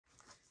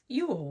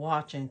You are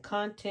watching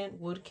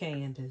Content with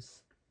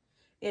Candace.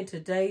 In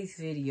today's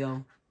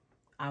video,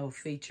 I will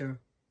feature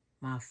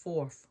my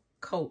fourth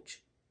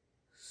Coach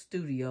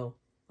Studio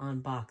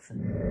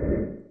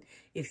unboxing.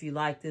 If you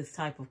like this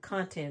type of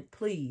content,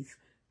 please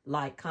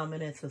like,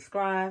 comment, and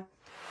subscribe.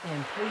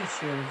 And please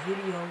share the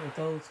video with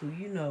those who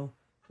you know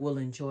will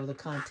enjoy the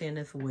content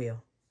as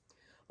well.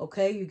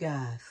 Okay, you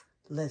guys,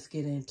 let's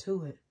get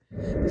into it.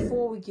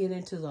 Before we get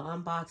into the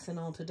unboxing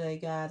on today,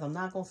 guys, I'm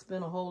not going to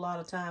spend a whole lot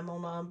of time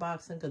on the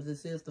unboxing because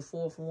this is the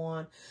fourth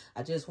one.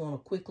 I just want to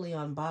quickly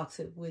unbox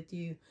it with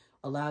you,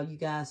 allow you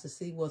guys to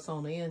see what's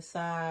on the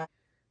inside.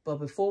 But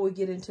before we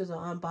get into the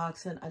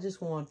unboxing, I just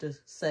want to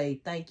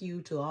say thank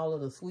you to all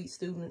of the sweet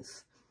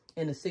students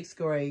in the 6th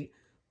grade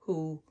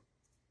who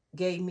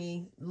gave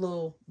me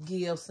little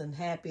gifts and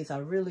happies. I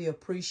really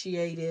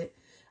appreciate it.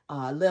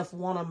 I left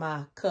one of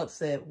my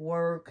cups at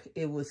work.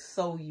 It was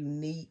so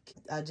unique.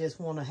 I just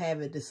want to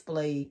have it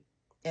displayed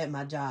at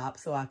my job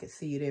so I could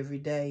see it every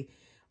day.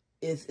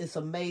 It's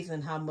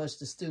amazing how much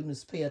the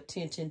students pay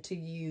attention to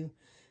you.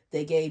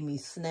 They gave me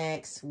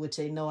snacks, which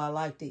they know I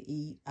like to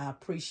eat. I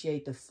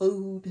appreciate the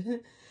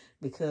food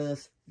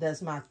because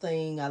that's my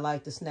thing. I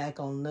like to snack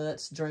on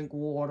nuts, drink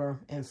water,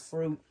 and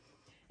fruit.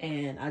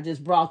 And I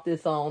just brought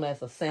this on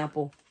as a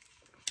sample.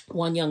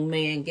 One young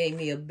man gave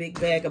me a big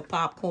bag of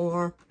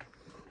popcorn.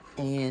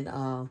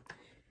 And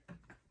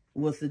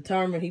was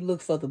determined he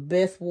looked for the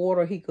best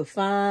water he could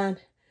find.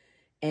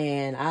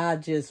 And I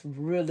just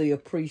really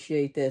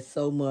appreciate that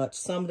so much.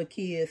 Some of the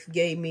kids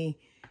gave me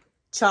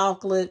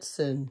chocolates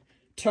and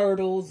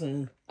turtles,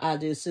 and I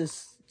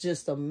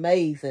just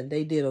amazing.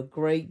 They did a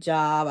great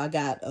job. I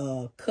got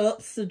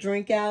cups to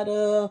drink out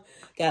of,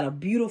 got a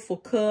beautiful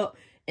cup.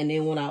 And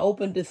then when I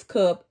opened this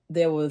cup,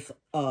 there was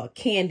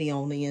candy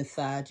on the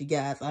inside, you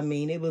guys. I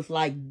mean, it was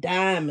like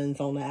diamonds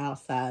on the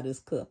outside of this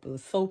cup. It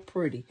was so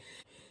pretty.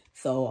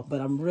 So, but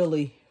I'm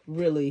really,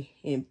 really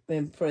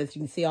impressed.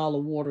 You can see all the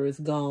water is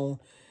gone.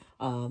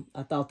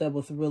 I thought that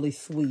was really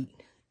sweet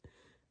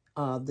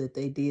that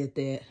they did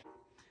that.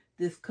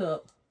 This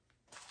cup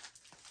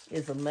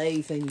is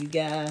amazing, you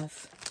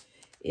guys.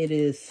 It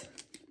is,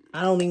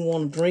 I don't even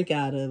want to drink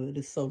out of it.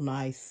 It's so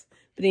nice.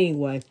 But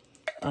anyway,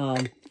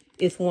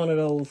 it's one of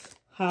those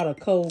hot or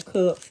cold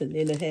cups, and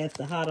then it has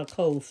the hot or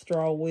cold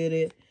straw with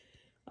it.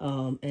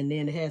 And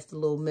then it has the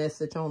little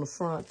message on the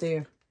front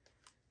there.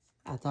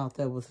 I thought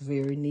that was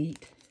very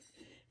neat.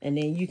 And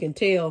then you can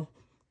tell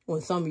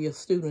when some of your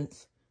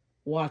students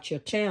watch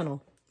your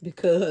channel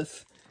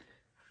because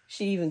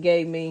she even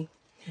gave me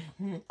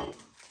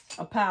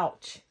a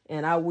pouch,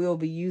 and I will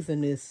be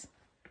using this.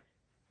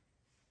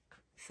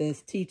 It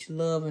says Teach,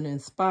 Love, and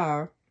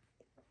Inspire.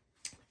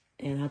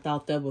 And I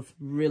thought that was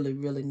really,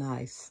 really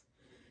nice.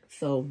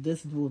 So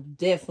this will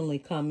definitely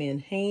come in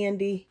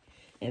handy.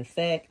 In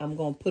fact, I'm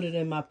going to put it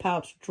in my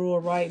pouch drawer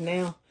right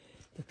now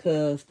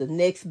because the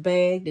next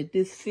bag that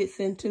this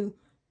fits into,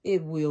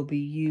 it will be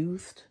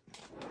used.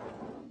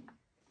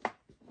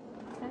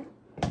 Okay.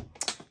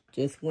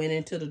 Just went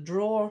into the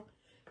drawer.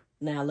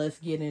 Now let's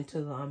get into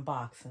the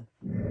unboxing.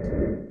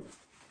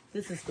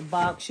 This is the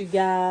box, you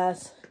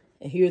guys.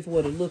 And here's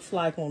what it looks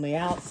like on the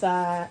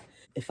outside.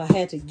 If I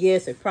had to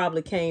guess, it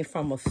probably came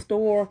from a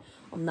store.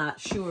 I'm not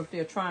sure if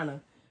they're trying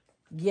to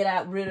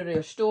get rid of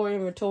their store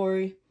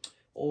inventory,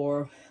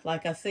 or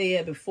like I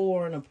said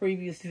before in a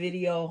previous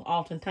video,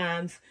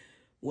 oftentimes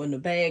when the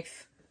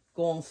bags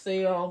go on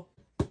sale,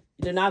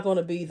 they're not going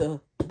to be the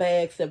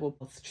bags that were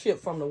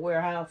shipped from the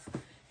warehouse.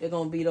 They're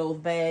going to be those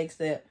bags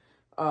that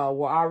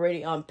were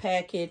already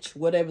unpackaged,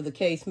 whatever the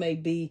case may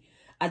be.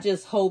 I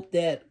just hope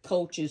that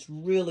Coach is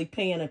really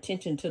paying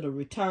attention to the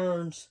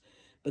returns,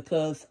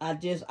 because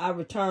I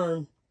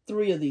returned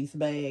 3 of these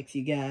bags,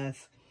 you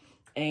guys.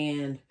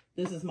 And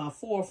this is my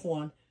 4th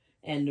one.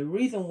 And the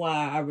reason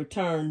why I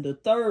returned the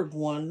 3rd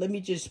one, let me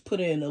just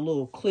put in a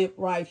little clip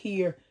right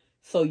here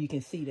so you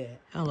can see that.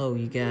 Hello,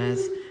 you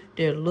guys.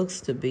 There looks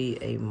to be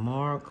a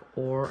mark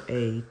or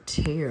a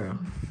tear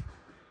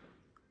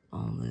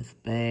on this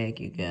bag,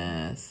 you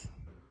guys.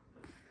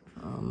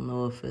 I don't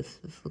know if this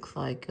looks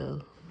like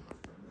a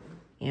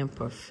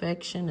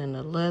imperfection in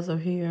the leather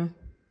here.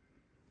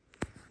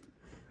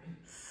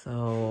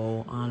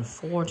 So,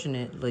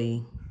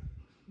 unfortunately,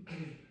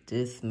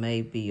 this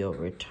may be a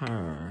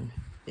return.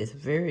 It's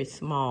very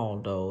small,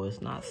 though. It's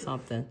not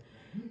something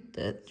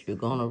that you're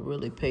going to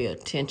really pay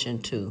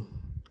attention to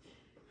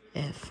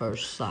at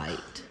first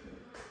sight.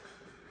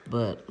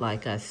 But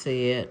like I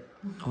said,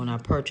 when I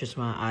purchase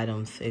my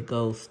items, it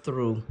goes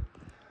through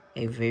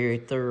a very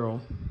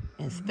thorough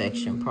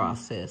inspection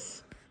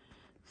process.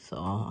 So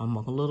I'm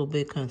a little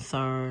bit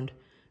concerned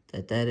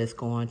that that is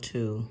going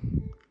to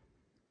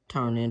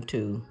turn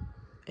into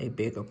a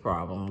bigger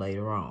problem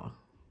later on.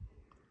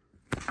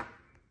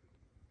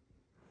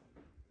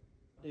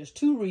 There's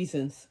 2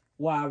 reasons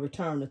why I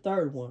returned the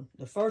 3rd one.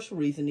 The first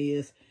reason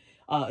is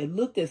it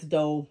looked as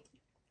though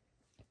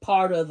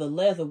part of the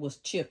leather was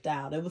chipped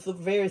out. It was a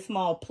very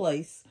small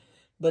place,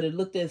 but it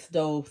looked as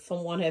though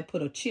someone had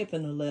put a chip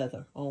in the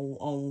leather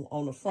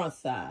on the front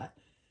side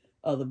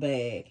of the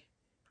bag.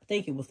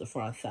 think it was the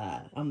front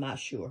side. I'm not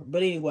sure.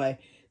 But anyway,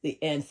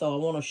 and so I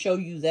want to show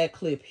you that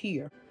clip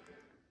here.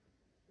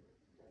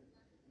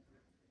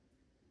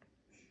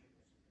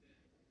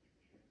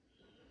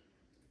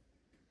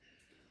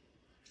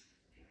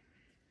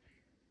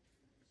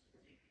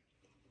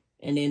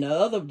 And then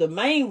the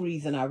main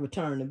reason I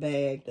returned the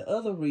bag, the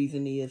other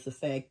reason is the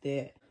fact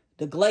that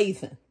the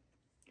glazing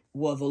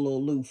was a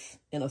little loose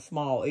in a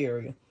small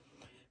area.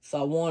 So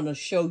I want to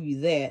show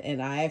you that,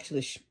 and I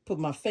actually put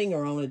my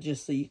finger on it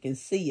just so you can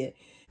see it.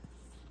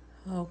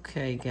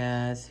 Okay,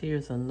 guys,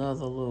 here's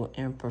another little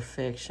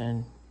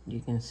imperfection. You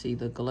can see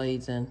the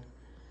glazing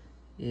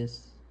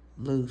is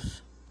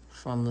loose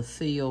from the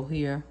seal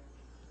here.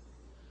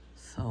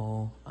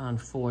 So,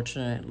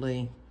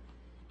 unfortunately,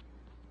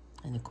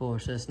 and of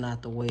course, that's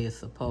not the way it's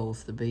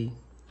supposed to be.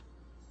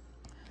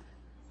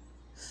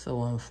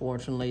 So,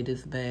 unfortunately,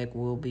 this bag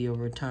will be a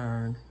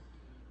return.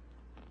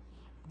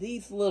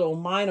 These little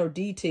minor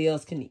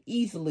details can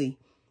easily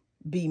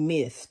be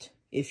missed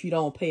if you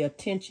don't pay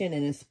attention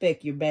and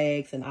inspect your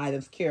bags and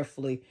items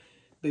carefully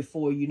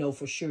before you know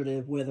for sure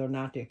that whether or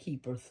not they're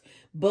keepers.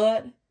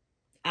 But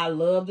I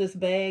love this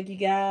bag, you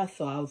guys,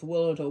 so I was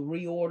willing to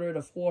reorder it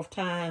a 4th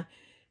time.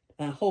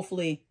 And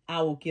hopefully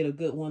I will get a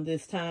good one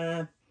this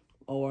time.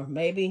 Or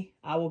maybe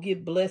I will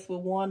get blessed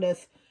with one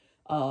that's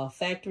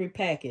factory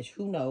package.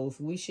 Who knows?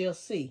 We shall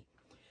see.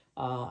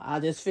 I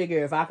just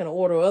figure if I can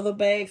order other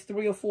bags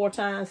 3 or 4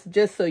 times,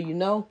 just so you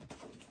know,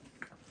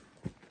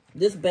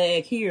 this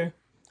bag here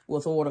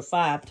was ordered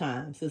 5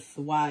 times. This is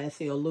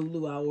YSL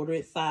Lulu. I ordered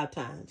it 5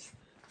 times.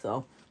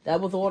 So that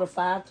was ordered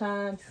 5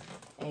 times.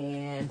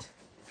 And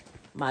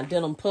my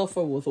denim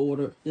puffer was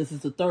ordered. This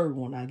is the 3rd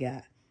one I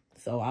got.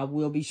 So I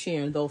will be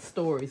sharing those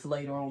stories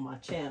later on my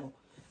channel.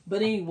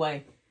 But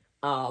anyway,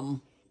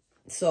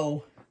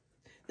 so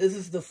this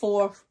is the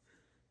 4th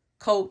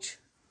Coach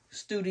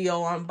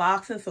Studio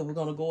unboxing. So we're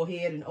going to go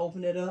ahead and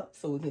open it up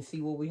so we can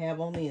see what we have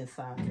on the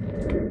inside.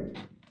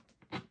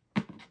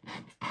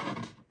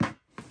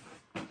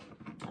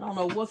 I don't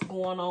know what's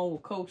going on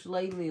with Coach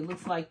lately. It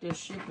looks like they're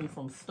shipping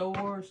from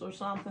stores or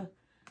something.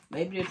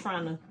 Maybe they're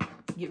trying to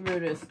get rid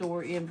of their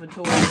store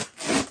inventory.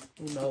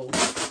 Who knows?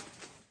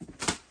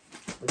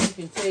 But you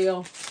can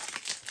tell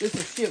this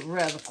is shipped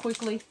rather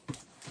quickly.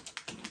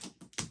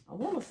 I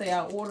want to say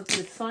I ordered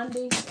this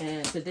Sunday,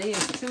 and today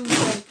is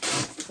Tuesday,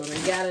 so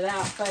they got it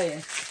out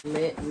fast.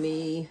 Let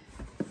me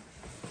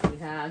see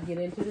how I get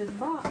into this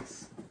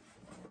box.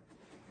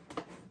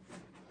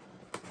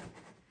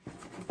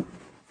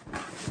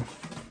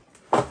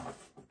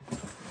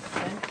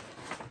 Okay.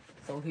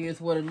 So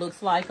here's what it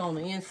looks like on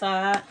the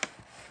inside.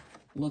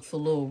 Looks a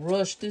little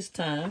rushed this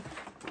time.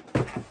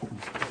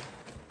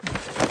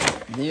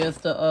 There's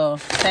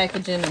the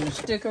packaging and the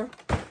sticker.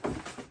 But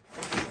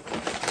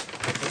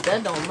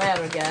that don't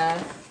matter,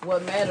 guys.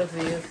 What matters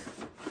is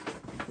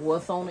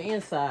what's on the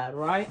inside,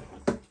 right?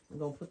 I'm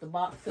going to put the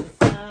box to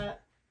the side.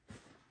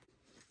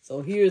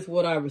 So here's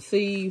what I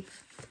received.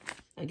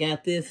 I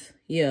got this.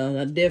 Yeah,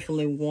 I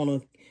definitely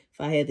want to, if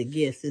I had to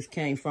guess, this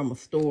came from a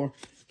store.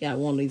 Got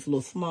one of these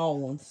little small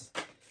ones.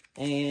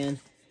 And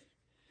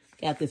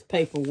got this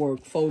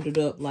paperwork folded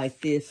up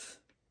like this.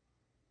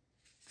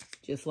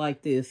 Just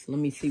like this. Let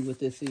me see what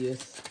this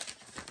is.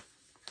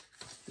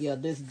 Yeah,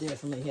 this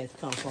definitely has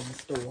come from a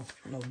store,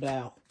 no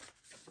doubt.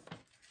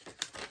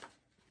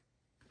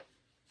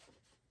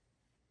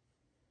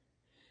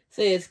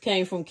 Says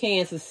came from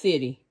Kansas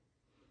City,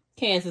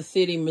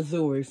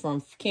 Missouri.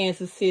 From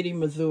Kansas City,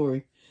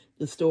 Missouri.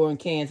 The store in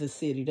Kansas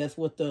City. That's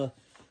what the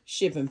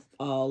shipping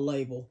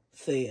label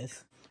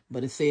says.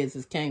 But it says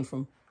it came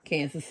from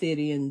Kansas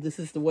City, and this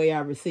is the way I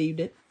received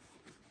it.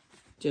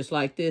 Just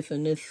like this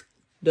in this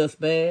dust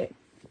bag.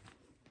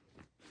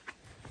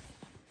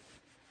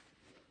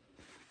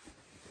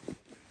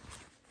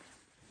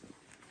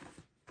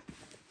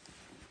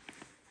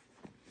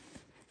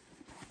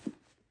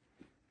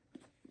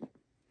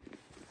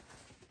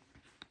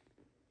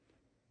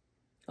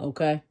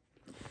 Okay,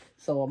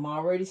 so I'm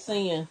already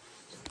seeing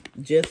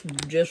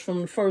just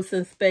from the first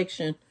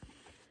inspection,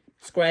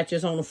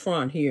 scratches on the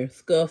front here,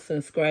 scuffs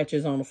and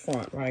scratches on the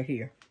front right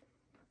here.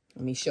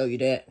 Let me show you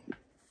that.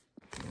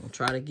 I'll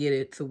try to get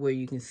it to where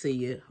you can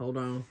see it. Hold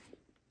on.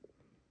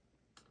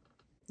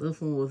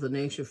 This one was an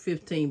extra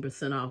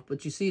 15% off,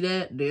 but you see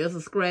that? There's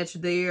a scratch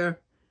there,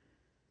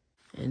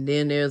 and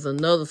then there's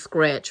another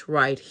scratch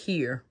right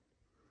here.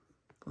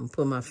 I'm gonna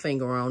put my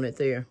finger on it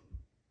there.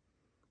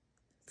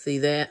 See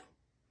that?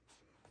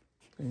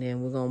 And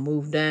then we're going to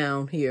move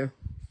down here.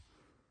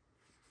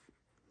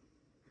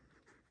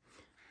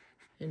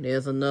 And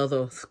there's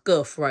another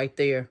scuff right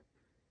there.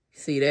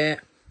 See that?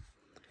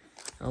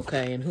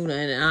 Okay, and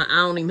I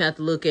don't even have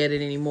to look at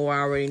it anymore. I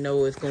already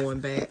know it's going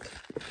back.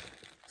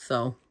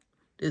 So,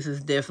 this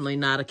is definitely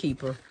not a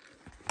keeper.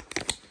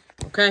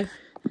 Okay?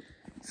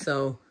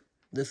 So,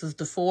 this is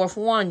the 4th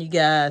one, you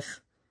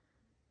guys.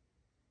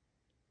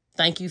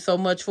 Thank you so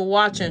much for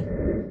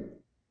watching.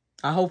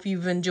 I hope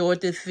you've enjoyed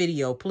this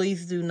video.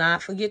 Please do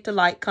not forget to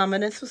like,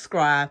 comment, and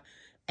subscribe.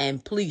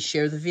 And please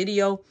share the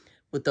video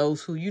with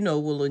those who you know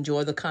will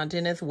enjoy the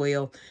content as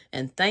well.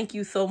 And thank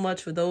you so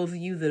much for those of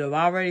you that have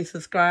already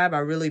subscribed. I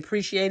really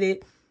appreciate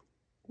it.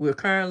 We're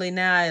currently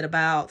now at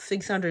about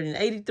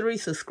 683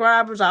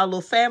 subscribers. Our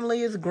little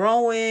family is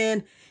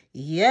growing.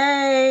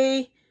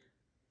 Yay!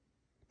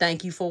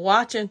 Thank you for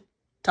watching.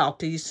 Talk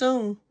to you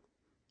soon.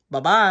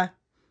 Bye-bye.